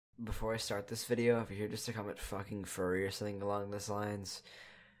Before I start this video, if you're here just to comment fucking furry or something along those lines,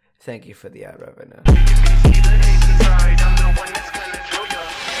 thank you for the ad revenue.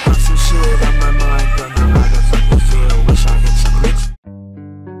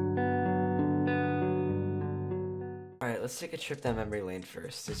 Alright, let's take a trip down memory lane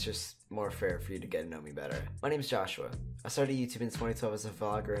first. It's just more fair for you to get to know me better. My name's Joshua. I started YouTube in 2012 as a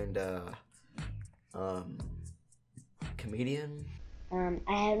vlogger and comedian. I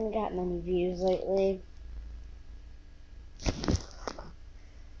haven't got many views lately,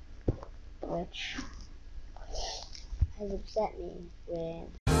 which has upset me with.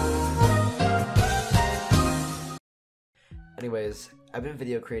 Anyways, I've been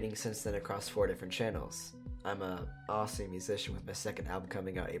video creating since then across 4 different channels. I'm an awesome musician with my second album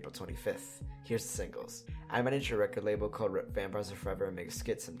coming out April 25th. Here's the singles. I manage a record label called Vampires Are Forever and make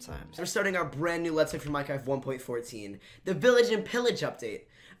skits sometimes. We're starting our brand new Let's Play for Minecraft 1.14, the Village and Pillage update.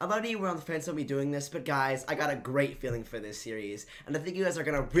 A lot of you were on the fence of me doing this, but guys, I got a great feeling for this series, and I think you guys are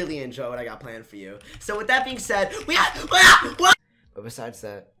gonna really enjoy what I got planned for you. So with that being said, But besides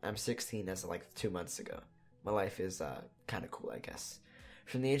that, I'm 16 as of like 2 months ago. My life is kind of cool, I guess.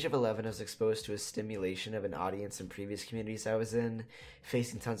 From the age of 11, I was exposed to a stimulation of an audience in previous communities I was in,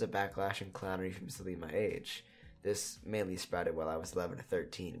 facing tons of backlash and clownery from silly my age. This mainly sprouted while I was 11 to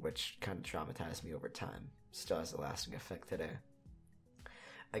 13, which kind of traumatized me over time. Still has a lasting effect today.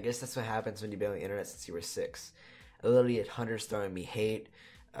 I guess that's what happens when you've been on the internet since you were 6. I literally had hunters throwing me hate,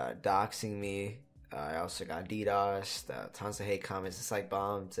 doxing me. I also got DDoSed, tons of hate comments, dislike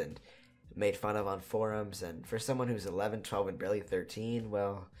bombs, and made fun of on forums. And for someone who's 11, 12, and barely 13,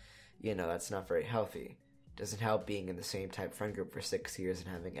 well, you know, that's not very healthy. Doesn't help being in the same type friend group for 6 years and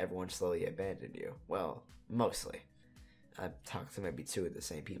having everyone slowly abandon you. Well, mostly. I've talked to maybe 2 of the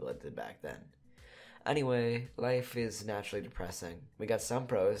same people I did back then. Anyway, life is naturally depressing. We got some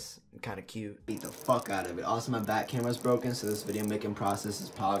pros, kind of cute. Beat the fuck out of it. Also, my back camera's broken, so this video making process is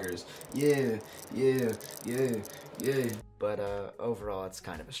poggers. Yeah. But overall, it's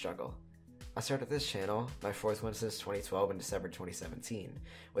kind of a struggle. I started this channel, my 4th one since 2012 in December 2017,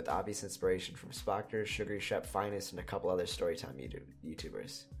 with obvious inspiration from Spockter, Sugary Shep, Finest, and a couple other Storytime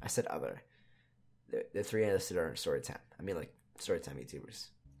YouTubers. I said other. The 3 I listed are Storytime. I mean like Storytime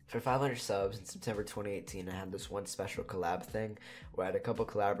YouTubers. For 500 subs in September 2018, I had this one special collab thing where I had a couple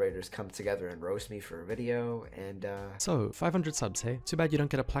collaborators come together and roast me for a video, and So, 500 subs, hey? Too bad you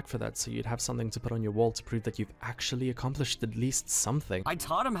don't get a plaque for that, so you'd have something to put on your wall to prove that you've actually accomplished at least something. I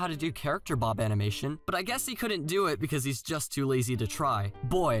taught him how to do character bob animation, but I guess he couldn't do it because he's just too lazy to try.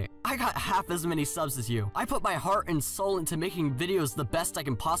 Boy, I got half as many subs as you. I put my heart and soul into making videos the best I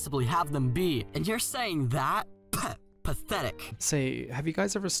can possibly have them be, and you're saying that? Pathetic. Say, have you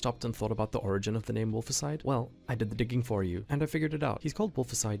guys ever stopped and thought about the origin of the name Wolficide? Well, I did the digging for you, and I figured it out. He's called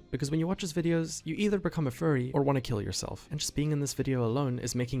Wolficide because when you watch his videos, you either become a furry or want to kill yourself. And just being in this video alone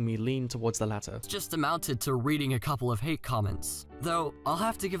is making me lean towards the latter. It's just amounted to reading a couple of hate comments. Though, I'll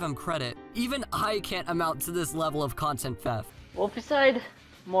have to give him credit. Even I can't amount to this level of content theft. Wolficide,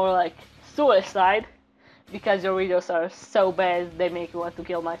 more like suicide, because your videos are so bad they make me want to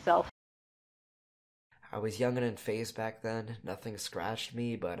kill myself. I was young and unfazed back then. Nothing scratched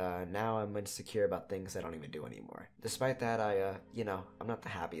me, but now I'm insecure about things I don't even do anymore. Despite that, I'm not the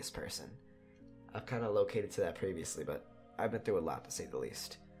happiest person. I've kind of located to that previously, but I've been through a lot to say the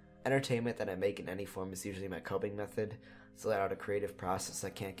least. Entertainment that I make in any form is usually my coping method. It's let out a creative process I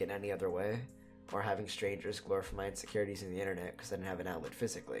can't get any other way. Or having strangers glorify my insecurities in the internet because I didn't have an outlet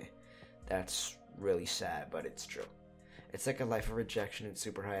physically. That's really sad, but it's true. It's like a life of rejection and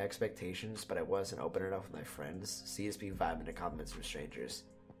super high expectations, but I wasn't open enough with my friends, so you just be vibing to comments from strangers.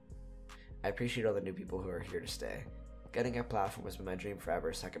 I appreciate all the new people who are here to stay. Getting a platform has been my dream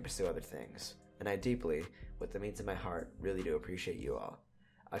forever so I can pursue other things, and I deeply, with the means in my heart, really do appreciate you all.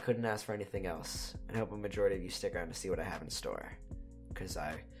 I couldn't ask for anything else, and I hope a majority of you stick around to see what I have in store, because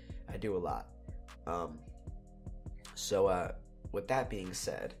I do a lot. With that being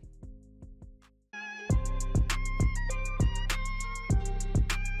said,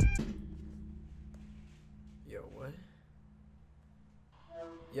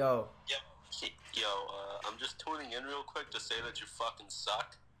 Yo, I'm just tuning in real quick to say that you fucking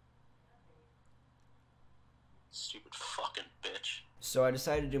suck. Stupid fucking bitch. So I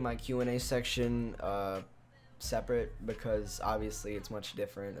decided to do my Q&A section separate because obviously it's much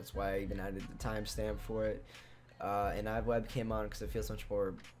different. That's why I even added the timestamp for it. And I have webcam on because it feels much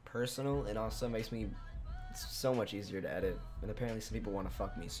more personal and also makes me so much easier to edit. And apparently some people want to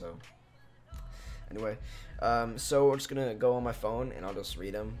fuck me, so... Anyway, so we're just gonna go on my phone and I'll just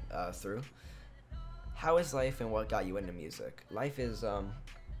read them through. How is life and what got you into music? Life is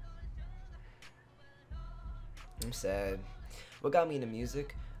I'm sad. What got me into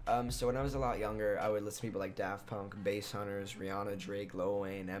music? So when I was a lot younger, I would listen to people like Daft Punk, Bass Hunters, Rihanna, Drake, Lil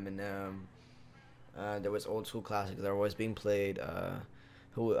Wayne, Eminem. There was old school classics that were always being played.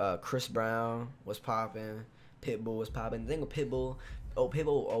 Chris Brown was popping. Pitbull was popping. The thing with Pitbull, Pitbull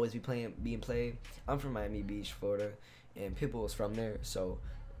will always be being played. I'm from Miami Beach, Florida, and Pitbull is from there. So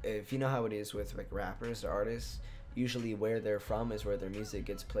if you know how it is with like rappers or artists, usually where they're from is where their music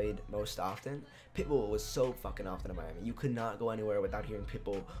gets played most often. Pitbull was so fucking often in Miami. You could not go anywhere without hearing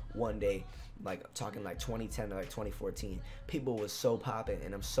Pitbull one day, like talking like 2010 to like 2014. Pitbull was so popping,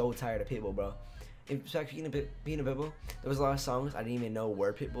 and I'm so tired of Pitbull, bro. In fact, being a Pitbull, there was a lot of songs I didn't even know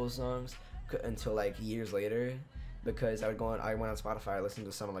were Pitbull songs until like years later, because I went on Spotify, I listened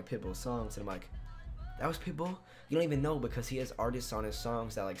to some of like Pitbull songs, and I'm like, that was Pitbull? You don't even know, because he has artists on his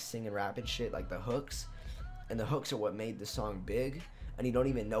songs that like sing and rap and shit, like the hooks, and the hooks are what made the song big, and you don't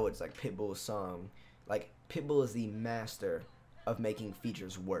even know it's like Pitbull's song. Like, Pitbull is the master of making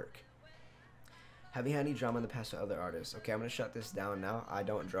features work. Have you had any drama in the past with other artists? Okay, I'm gonna shut this down now. I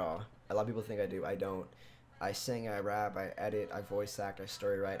don't draw. A lot of people think I do. I don't. I sing, I rap, I edit, I voice act, I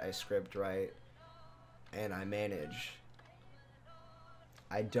story write, I script write, and I manage.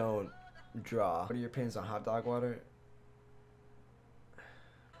 I don't draw. What are your opinions on hot dog water?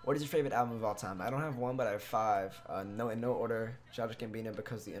 What is your favorite album of all time? I don't have one, but I have 5. In no order. Childish Gambino,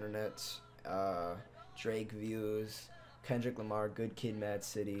 Because the Internet, Drake, Views, Kendrick Lamar, Good Kid, Mad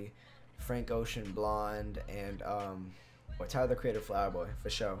City, Frank Ocean, Blonde, and Tyler the Creator, Flower Boy,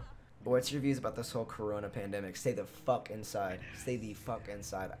 for sure. But what's your views about this whole corona pandemic? Stay the fuck inside. Stay the fuck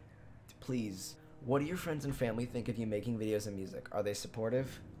inside. Please. What do your friends and family think of you making videos and music? Are they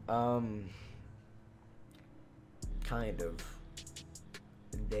supportive? Kind of.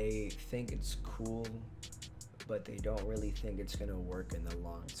 They think it's cool, but they don't really think it's gonna work in the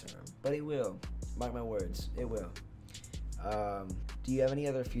long term. But it will. Mark my words, it will. Do you have any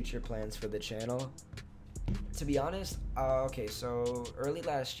other future plans for the channel? To be honest, okay, so early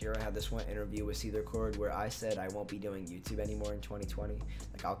last year I had this one interview with Cedar Cord where I said I won't be doing YouTube anymore in 2020.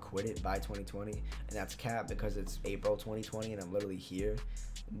 Like, I'll quit it by 2020, and that's cap because it's April 2020 and I'm literally here.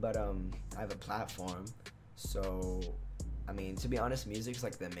 But I have a platform, so I mean, to be honest, music's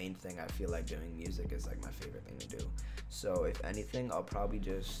like the main thing. I feel like doing music is like my favorite thing to do. So if anything, I'll probably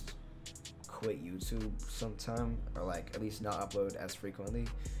just quit YouTube sometime, or like at least not upload as frequently,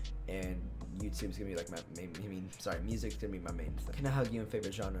 and YouTube's gonna be like my main, music's gonna be my main thing. Can I hug you in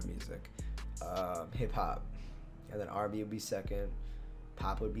favorite genre of music? Hip hop, and then R&B would be second,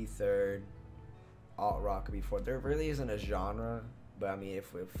 pop would be third, alt rock would be fourth. There really isn't a genre, but I mean,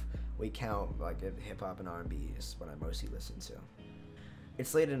 if we count like hip hop and R&B is what I mostly listen to.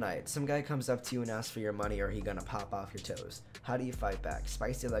 It's late at night. Some guy comes up to you and asks for your money, or he gonna pop off your toes. How do you fight back?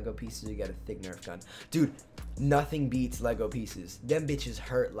 Spicy Lego pieces, you get a thick Nerf gun. Dude, nothing beats Lego pieces. Them bitches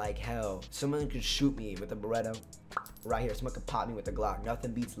hurt like hell. Someone could shoot me with a Beretta right here. Someone could pop me with a Glock.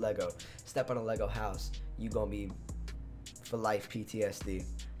 Nothing beats Lego. Step on a Lego house, you gonna be for life PTSD.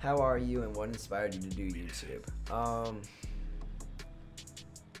 How are you, and what inspired you to do YouTube?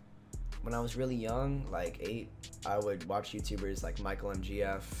 When I was really young, like 8, I would watch YouTubers like Michael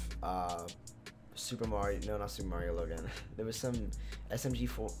MGF, Super Mario, no, not Super Mario Logan. There was some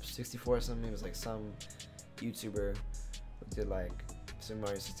SMG64 or something. It was like some YouTuber who did like Super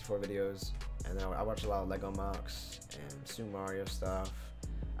Mario 64 videos, and then I watched a lot of Lego mocks and Super Mario stuff.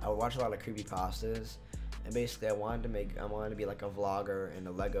 I would watch a lot of creepypastas, and basically I wanted to be like a vlogger and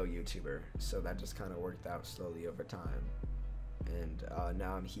a Lego YouTuber. So that just kind of worked out slowly over time, and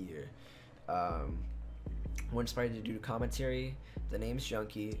now I'm here. What inspired you to do commentary? The Name's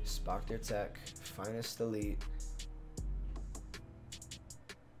Junkie, Spockter Tech, Finest Elite.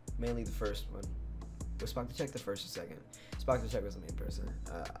 Mainly the first one. Was Spockter Tech the first or second? Spockter Tech was the main person.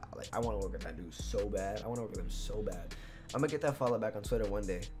 Like, I want to work with that dude so bad. I want to work with him so bad. I'm gonna get that follow back on Twitter one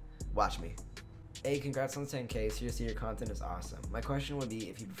day. Watch me. Hey, congrats on 10K. Seriously, your content is awesome. My question would be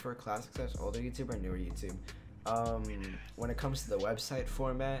if you prefer classic / older YouTube or newer YouTube. When it comes to the website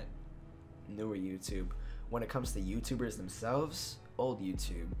format, newer YouTube. When it comes to YouTubers themselves, old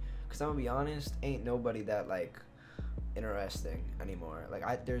YouTube. Cause I'm gonna be honest, ain't nobody that like interesting anymore.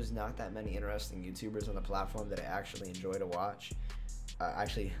 Like there's not that many interesting YouTubers on the platform that I actually enjoy to watch.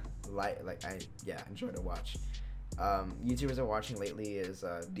 Enjoy to watch. YouTubers I'm watching lately is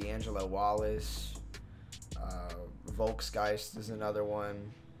D'Angelo Wallace, Volksgeist is another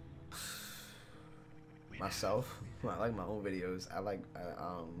one. Myself, I like my own videos. I like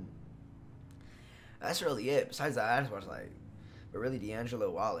that's really it. Besides that, I just watch but really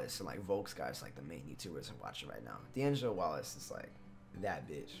D'Angelo Wallace and like Volksgeist like the main YouTubers I'm watching right now. D'Angelo Wallace is like that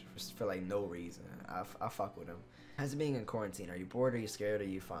bitch for like no reason. I fuck with him. How's it being in quarantine? Are you bored? Are you scared? Are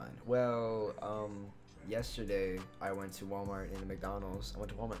you fine? Well, yesterday I went to Walmart and McDonald's. I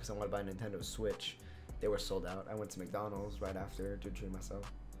went to Walmart because I wanted to buy a Nintendo Switch. They were sold out. I went to McDonald's right after to treat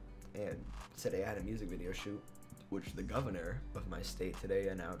myself. And today I had a music video shoot, which the governor of my state today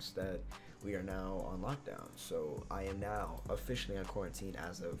announced that we are now on lockdown. So I am now officially on quarantine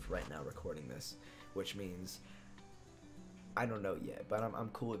as of right now recording this, which means I don't know yet, but I'm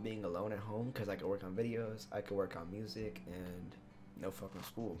cool with being alone at home because I can work on videos, I can work on music, and no fucking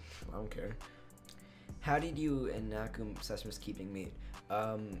school. I don't care. How did you and Nakum Sesamus keeping meet?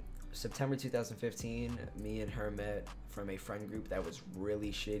 September 2015, me and her met from a friend group that was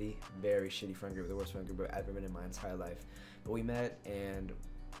really shitty, very shitty friend group, the worst friend group I've ever been in my entire life. But we met and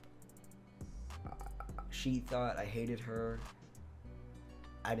she thought I hated her.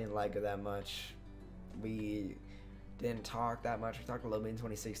 I didn't like her that much. We didn't talk that much. We talked a little bit in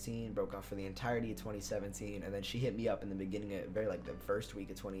 2016, broke off for the entirety of 2017, and then she hit me up in the beginning of the first week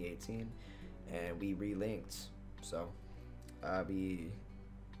of 2018, and we relinked. So we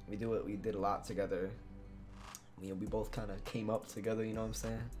did a lot together. You know, we both kind of came up together, you know what I'm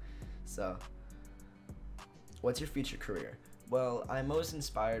saying? So what's your future career? Well, I'm most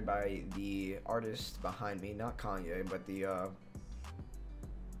inspired by the artist behind me, not Kanye, but the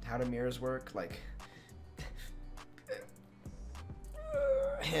how do mirrors work, like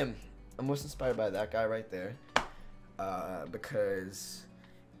him. I'm most inspired by that guy right there, because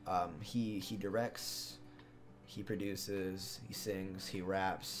he directs, he produces, he sings, he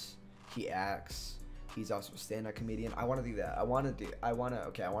raps, he acts. He's also a stand-up comedian. I want to do that. I want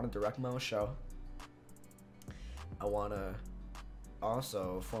to direct my own show. I want to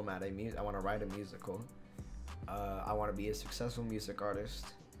also format I want to write a musical. I want to be a successful music artist.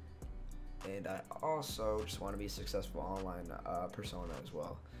 And I also just want to be a successful online persona as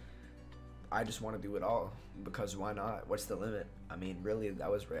well. I just want to do it all because why not? What's the limit? I mean, really, I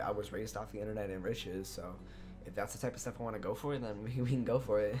was raised off the internet and riches, so if that's the type of stuff I want to go for, then we can go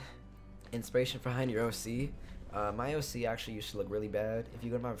for it. Inspiration behind your OC? My OC actually used to look really bad. If you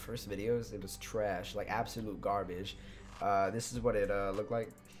go to my first videos, it was trash, like absolute garbage. This is what it looked like.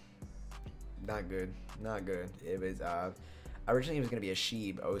 Not good, not good. It was originally it was gonna be a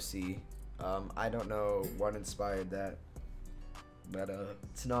Sheeb OC. I don't know what inspired that, but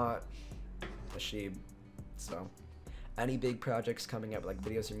it's not a Sheeb. So, any big projects coming up, like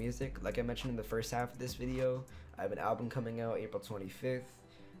videos or music? Like I mentioned in the first half of this video, I have an album coming out April 25th.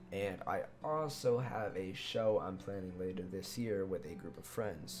 And I also have a show I'm planning later this year with a group of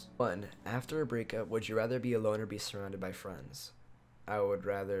friends. 1. After a breakup, would you rather be alone or be surrounded by friends? I would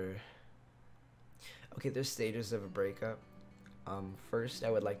rather... Okay, there's stages of a breakup. First,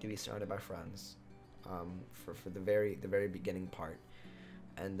 I would like to be surrounded by friends. For the very beginning part.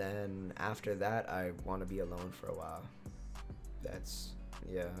 And then after that, I want to be alone for a while. That's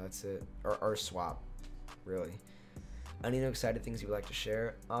it. Or swap, really. Any new excited things you would like to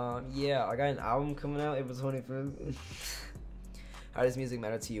share? Yeah, I got an album coming out April 25th. How does music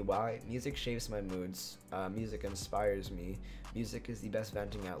matter to you? Why? Music shapes my moods. Music inspires me. Music is the best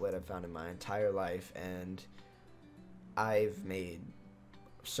venting outlet I've found in my entire life, and I've made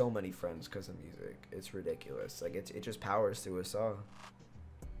so many friends because of music. It's ridiculous. Like, it just powers through us all.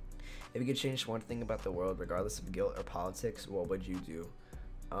 If you could change one thing about the world, regardless of guilt or politics, what would you do?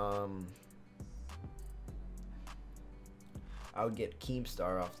 I would get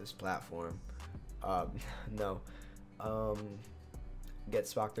Keemstar off this platform. No. Get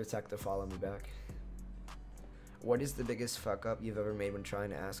Spock the Tech to follow me back. What is the biggest fuck up you've ever made when trying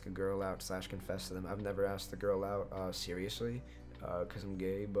to ask a girl out / confess to them? I've never asked a girl out seriously, because I'm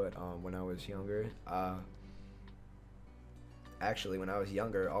gay, but when I was younger, actually when I was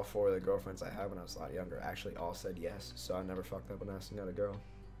younger, all 4 of the girlfriends I had when I was a lot younger actually all said yes, so I never fucked up when asking out a girl.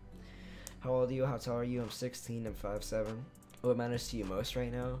 How old are you? How tall are you? I'm 16, I'm 5'7". What matters to you most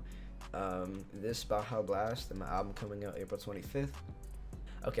right now? This Baja Blast and my album coming out April 25th.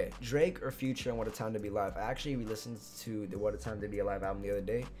 Okay, Drake or Future and What a Time to Be Alive. I actually re-listened to the What a Time to Be Alive album the other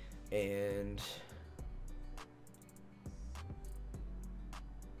day, and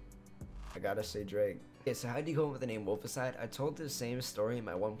I gotta say Drake. Okay, so how did you go up with the name Wolficide? I told the same story in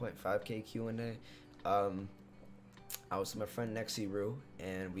my 1.5K Q&A. I was with my friend Nexiru,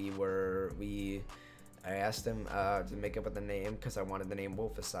 and I asked him to make up with the name because I wanted the name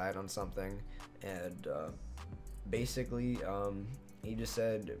Wolficide on something, and basically he just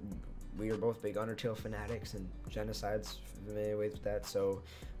said we are both big Undertale fanatics and genocides familiar with that, so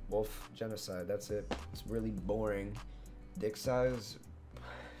Wolf genocide, that's it. It's really boring. Dick size,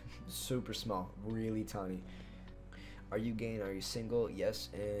 super small, really tiny. Are you gay and are you single? Yes,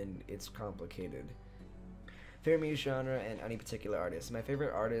 and it's complicated. Favorite music genre and any particular artist. My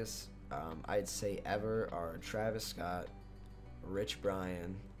favorite artists, I'd say ever, are Travis Scott, Rich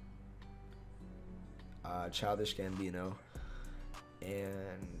Brian, Childish Gambino,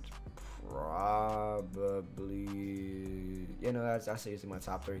 and probably, you know, that's usually my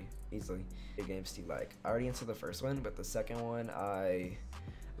top three, easily. Big games do you like? I already answered the first one, but the second one, I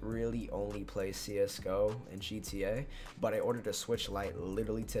really only play CSGO and GTA, but I ordered a Switch Lite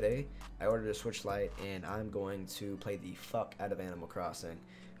literally today. I ordered a Switch Lite, and I'm going to play the fuck out of Animal Crossing,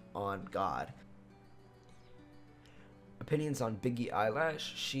 on God. Opinions on Biggie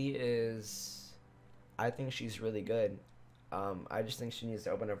Eyelash. She is, I think she's really good. I just think she needs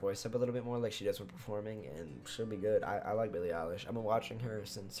to open her voice up a little bit more like she does when performing, and she'll be good. I like Billie Eilish. I've been watching her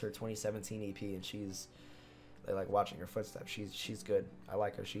since her 2017 EP, and she's, I like watching her footsteps. She's good. I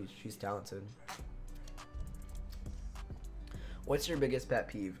like her. She's talented. What's your biggest pet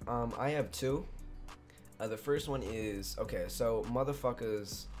peeve? I have two. The first one is, okay, so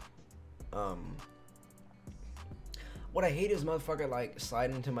motherfuckers, what I hate is motherfucker like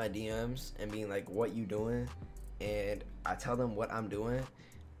sliding into my DMs and being like, what you doing? And I tell them what I'm doing,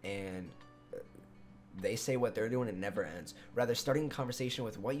 and they say what they're doing, and it never ends. Rather starting a conversation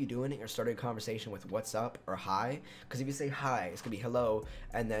with what you doing, or starting a conversation with what's up or hi. Because if you say hi, it's gonna be hello,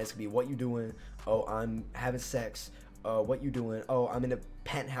 and then it's gonna be what you doing. Oh, I'm having sex. What you doing? Oh, I'm in a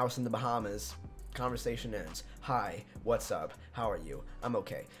penthouse in the Bahamas. Conversation ends. Hi, what's up? How are you? I'm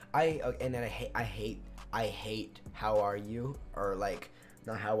okay. And then I hate how are you, or like,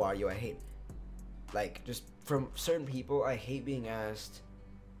 not how are you. I hate, like, just from certain people, I hate being asked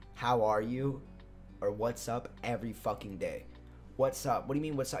how are you or what's up every fucking day. What's up? What do you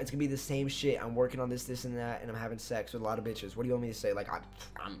mean what's up? It's gonna be the same shit. I'm working on this and that, and I'm having sex with a lot of bitches. What do you want me to say? Like,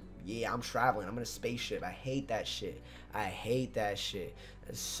 I'm traveling. I'm in a spaceship. I hate that shit. I hate that shit.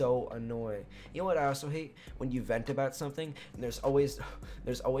 It's so annoying. You know what I also hate? When you vent about something, and there's always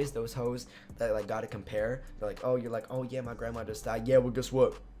those hoes that like gotta compare. They're like, oh, you're like, oh yeah, my grandma just died. Yeah, well, guess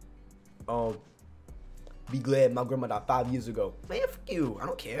what? Be glad my grandma died 5 years ago. Man, fuck you. I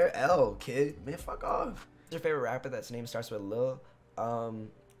don't care. L, kid. Man, fuck off. What's your favorite rapper that's name starts with Lil?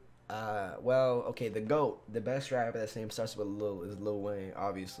 Well, okay, the GOAT, the best rapper that's name starts with Lil is Lil Wayne,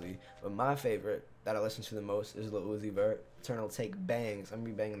 obviously. But my favorite that I listen to the most is Lil Uzi Vert. Eternal Take bangs. I'm gonna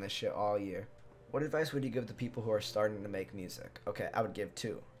be banging that shit all year. What advice would you give to people who are starting to make music? Okay, I would give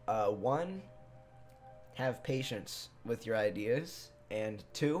two. One, have patience with your ideas. And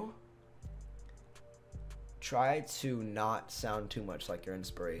two, try to not sound too much like your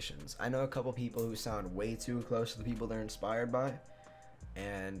inspirations. I know a couple people who sound way too close to the people they're inspired by,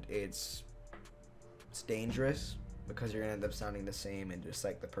 and it's dangerous because you're gonna end up sounding the same and just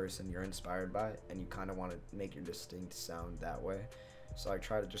like the person you're inspired by, and you kind of want to make your distinct sound that way. So I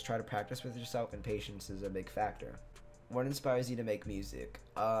try to practice with yourself, and patience is a big factor. What inspires you to make music?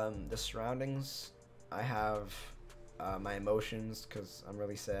 The surroundings. I have my emotions, because I'm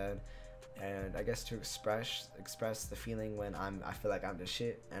really sad. And I guess to express the feeling when I feel like I'm the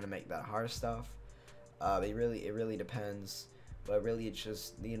shit, and to make that hard stuff. It really depends, but really it's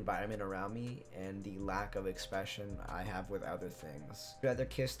just the environment around me and the lack of expression I have with other things. I'd rather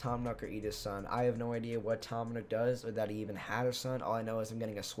kiss Tom Nook or eat his son. I have no idea what Tom Nook does or that he even had a son. All I know is I'm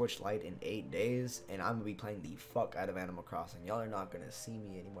getting a Switch Lite in 8 days, and I'm gonna be playing the fuck out of Animal Crossing. Y'all are not gonna see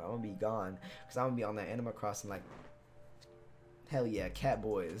me anymore. I'm gonna be gone, because I'm gonna be on that Animal Crossing like, hell yeah, Cat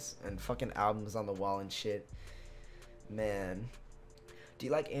Boys and fucking albums on the wall and shit. Man. Do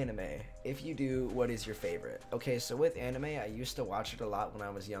you like anime? If you do, what is your favorite? Okay, so with anime, I used to watch it a lot when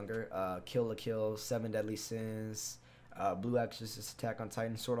I was younger. Kill la Kill, 7 Deadly Sins, Blue Exorcist, Attack on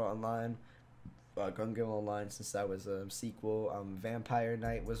Titan, Sword Art Online, Gun Game Online, since that was a sequel. Vampire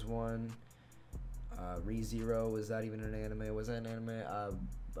Knight was one. ReZero, was that even an anime? Was that an anime?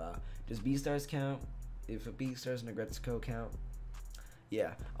 Does Beastars count? If Beastars and Agretsuko count?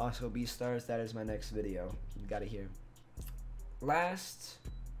 Yeah, also Beastars, that is my next video. You gotta hear. Last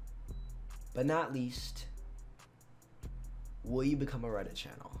but not least, will you become a Reddit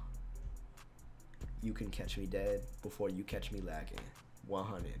channel? You can catch me dead before you catch me lagging.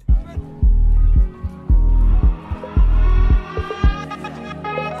 100.